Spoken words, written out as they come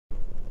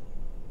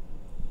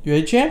You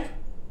ate, champ?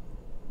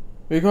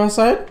 Will you go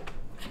outside?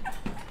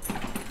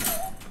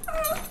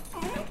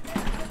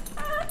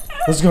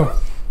 Let's go.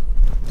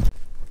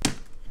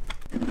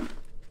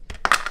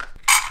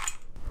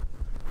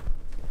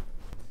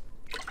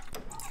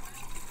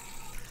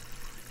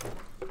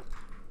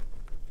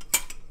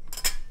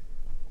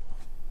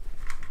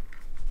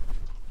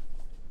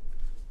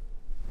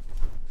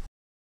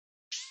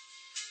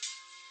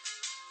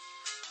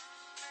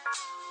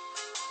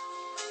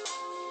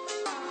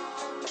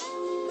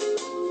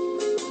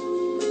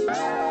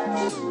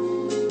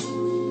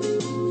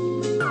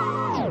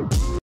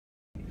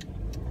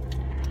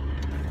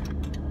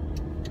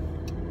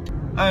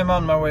 I'm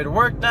on my way to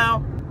work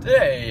now.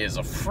 Today is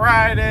a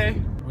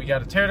Friday. We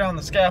gotta tear down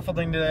the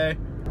scaffolding today.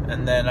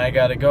 And then I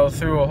gotta go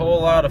through a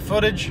whole lot of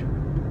footage,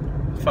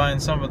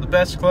 find some of the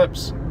best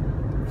clips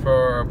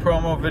for a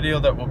promo video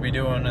that we'll be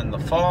doing in the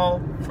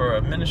fall for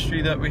a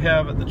ministry that we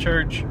have at the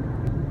church.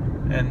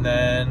 And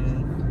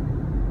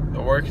then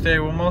the workday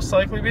will most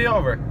likely be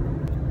over.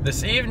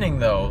 This evening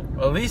though,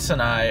 Elise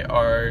and I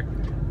are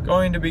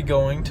going to be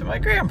going to my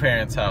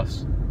grandparents'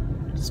 house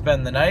to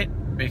spend the night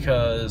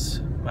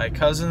because my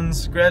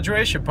cousin's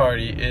graduation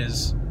party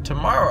is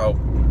tomorrow.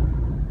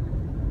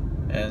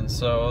 And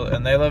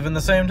they live in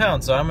the same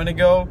town, so I'm gonna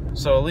go.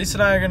 So Elise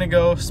and I are gonna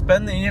go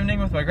spend the evening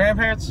with my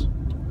grandparents,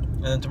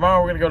 and then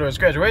tomorrow we're gonna go to his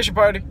graduation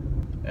party,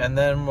 and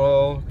then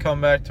we'll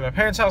come back to my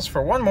parents' house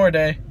for one more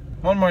day,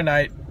 one more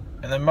night,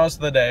 and then most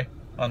of the day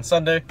on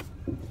Sunday,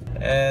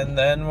 and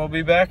then we'll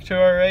be back to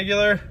our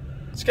regular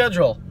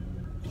schedule,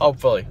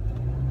 hopefully.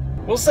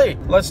 We'll see.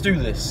 Let's do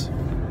this.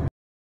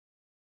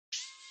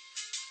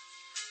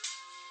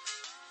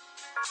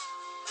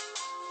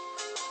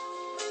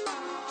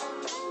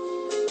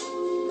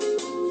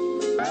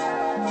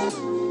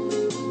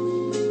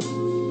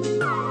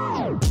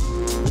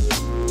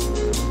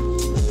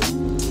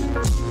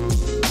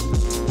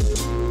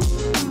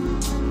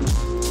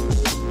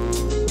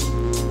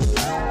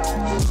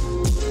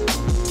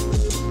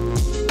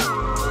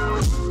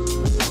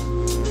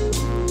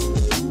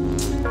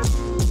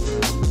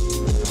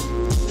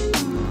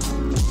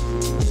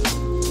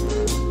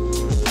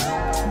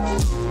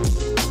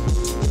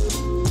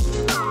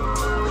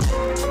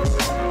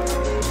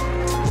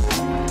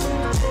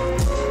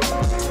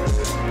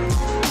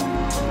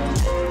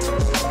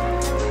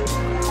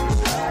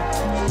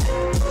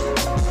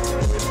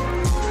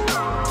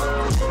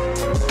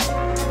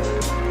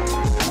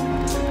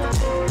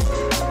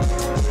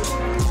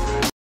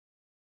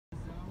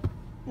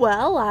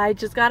 Well, I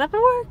just got up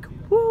at work.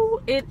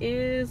 Woo! It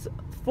is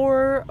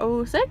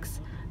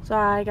 4:06, so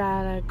I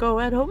gotta go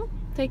at home,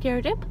 take care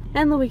of Dip,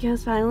 and the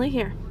weekend's finally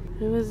here.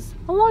 It was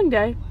a long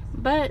day,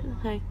 but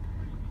hey,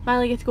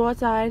 finally get to go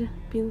outside,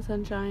 be in the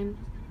sunshine,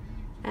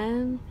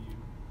 and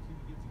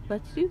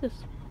let's do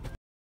this.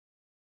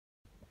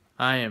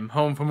 I am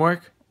home from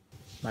work.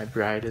 My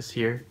bride is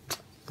here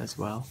as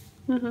well.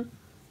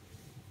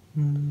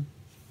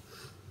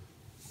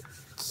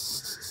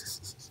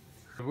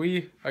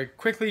 We are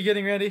quickly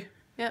getting ready.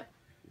 Yep.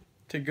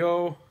 To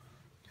go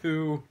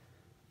to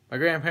my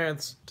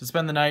grandparents to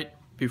spend the night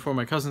before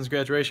my cousin's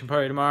graduation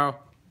party tomorrow.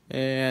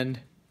 And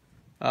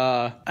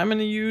I'm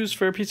gonna use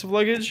for a piece of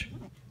luggage.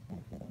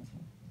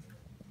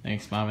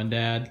 Thanks, Mom and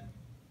Dad,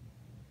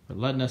 for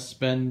letting us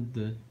spend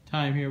the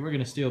time here. We're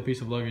gonna steal a piece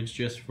of luggage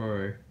just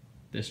for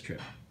this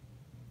trip.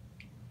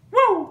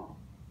 Woo!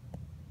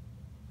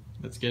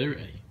 Let's get it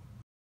ready.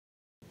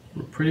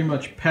 We're pretty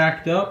much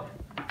packed up.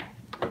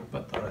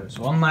 But there's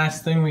one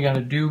last thing we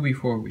gotta do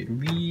before we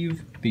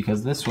leave,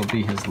 because this will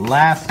be his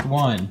last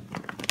one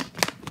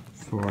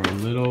for a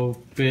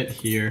little bit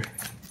here.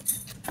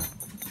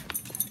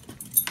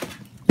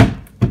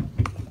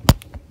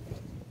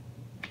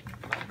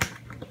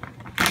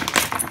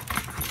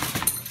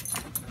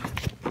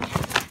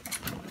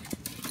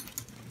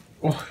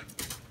 Oh.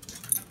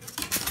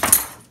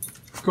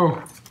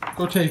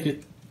 Go take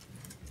it.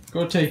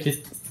 Go take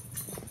it.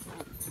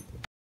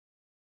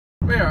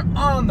 We are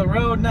on the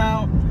road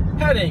now,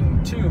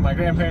 heading to my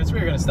grandparents.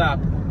 We're gonna stop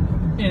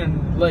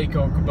in Lake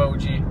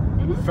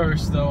Okoboji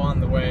first, though, on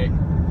the way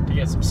to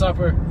get some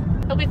supper.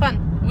 It'll be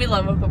fun. We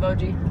love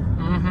Okoboji.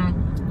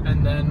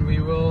 And then we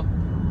will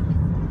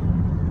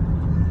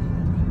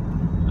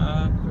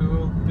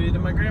be to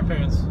my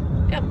grandparents.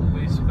 Yep.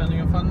 We'll be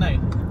spending a fun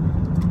night.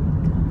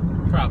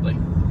 Probably.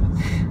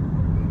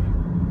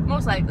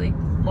 Most likely.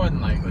 More than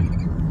likely.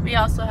 We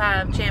also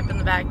have Champ in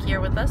the back here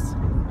with us.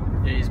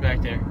 Yeah, he's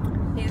back there.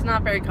 He's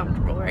not very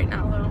comfortable right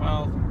now, though.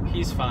 Well,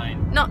 he's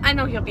fine. No, I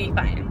know he'll be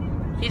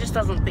fine. He just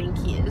doesn't think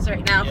he is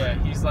right now. Yeah,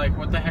 he's like,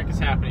 what the heck is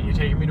happening? You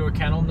taking me to a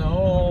kennel?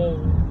 No.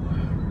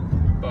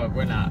 But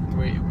we're not.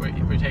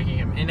 We're taking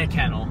him in a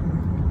kennel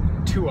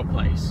to a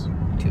place.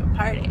 To a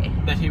party.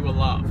 That he will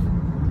love.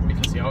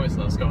 Because he always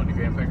loves going to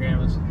Grandpa and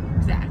Grandma's.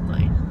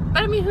 Exactly.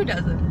 But I mean, who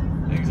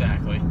doesn't?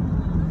 Exactly.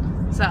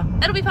 So,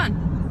 it'll be fun.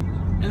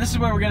 And this is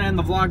where we're going to end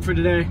the vlog for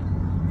today.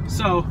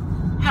 So,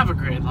 have a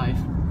great life.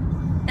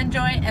 Enjoy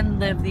and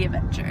live the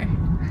adventure.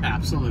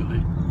 Absolutely.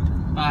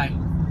 Bye.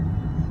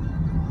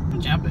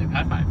 Good job, babe.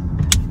 High five.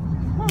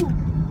 Woo.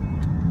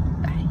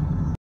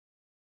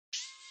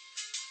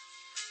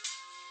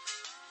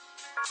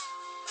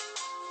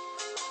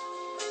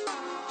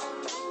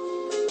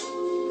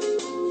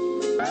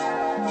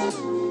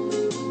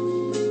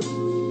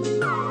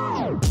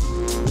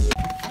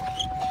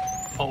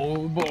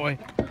 Oh boy.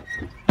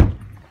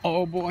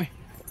 Oh boy.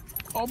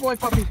 Oh boy,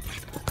 puppy.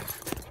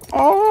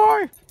 Oh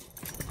boy.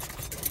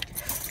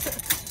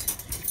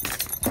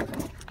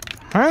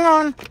 Hang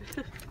on.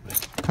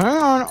 Hang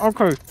on.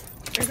 Okay.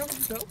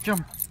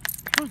 Jump.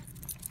 Come on.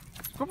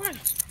 Go, buddy.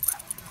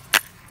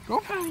 Go,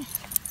 buddy.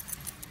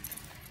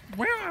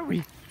 Where are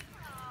we?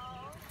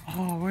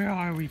 Oh, where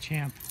are we,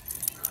 Champ?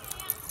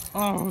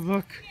 Oh,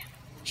 look.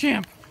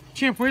 Champ.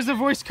 Champ, where's the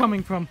voice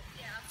coming from?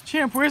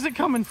 Champ, where's it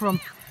coming from?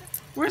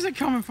 Where's it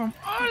coming from?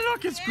 Oh,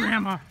 look, it's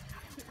Grandma.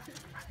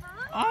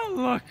 Oh,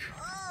 look.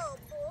 Oh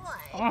boy.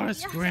 Oh,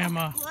 it's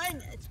Grandma.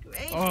 Goodness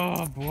gracious.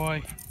 Oh,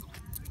 boy.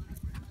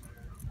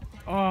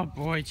 Oh,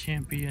 boy,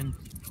 Champion.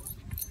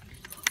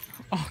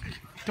 Oh,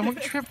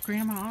 don't trip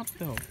Grandma up,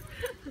 though.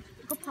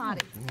 Go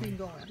potty. Keep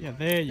going. Yeah,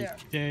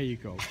 there you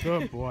go.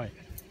 Good boy.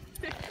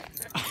 You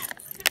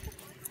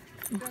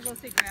wanna go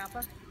see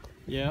Grandpa?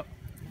 Yep.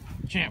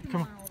 Champ,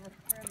 come on.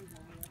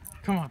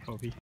 Come on, puppy.